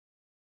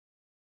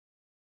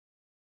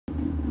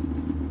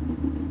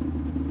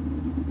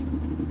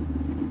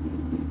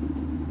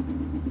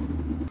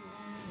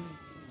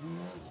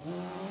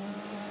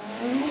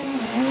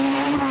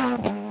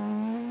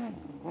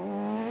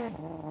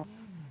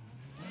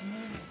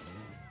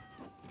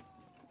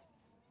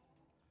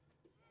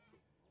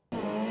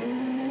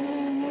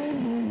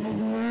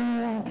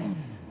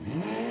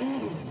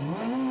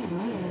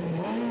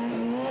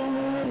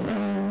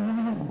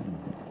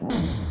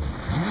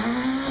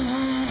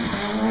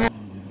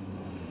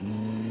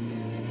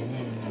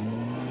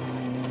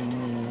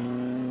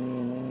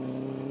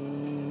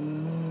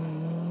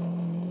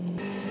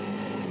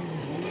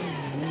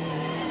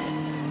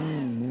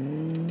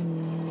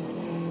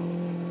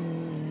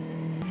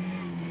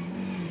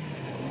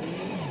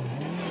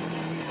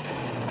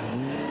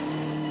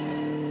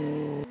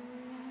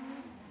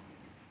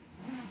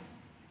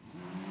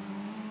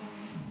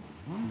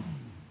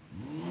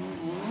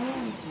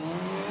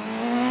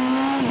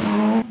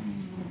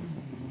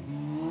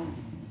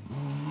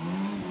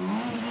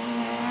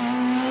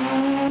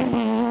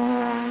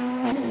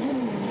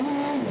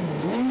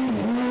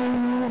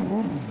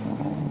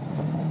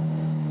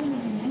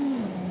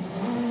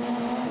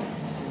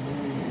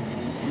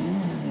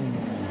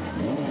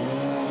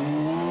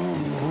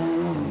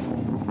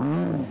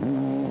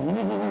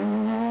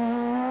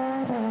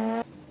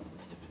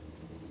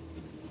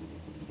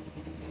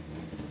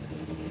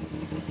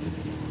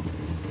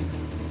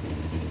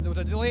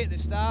delay at the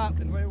start,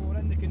 and while we were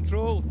in the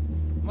control,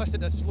 we must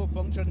have had a slow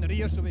puncture in the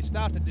rear, so we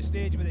started the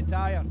stage with the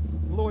tyre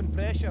low in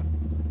pressure,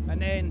 and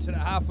then sort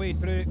of halfway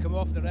through it come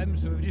off the rim,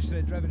 so we've just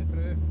sort of driven it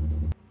through.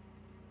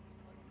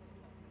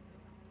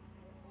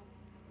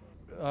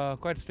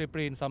 Quite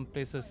slippery in some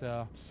places.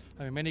 I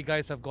mean, many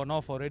guys have gone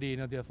off already. You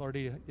know, their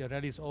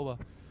rally's over.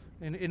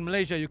 In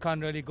Malaysia, you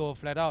can't really go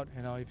flat out.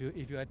 You know,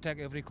 if you attack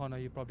every corner,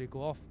 you probably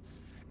go off.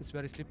 It's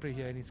very slippery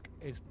here, and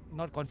it's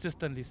not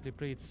consistently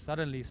slippery. It's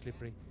suddenly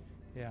slippery.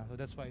 Yeah, so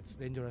that's why it's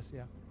dangerous.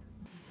 Yeah.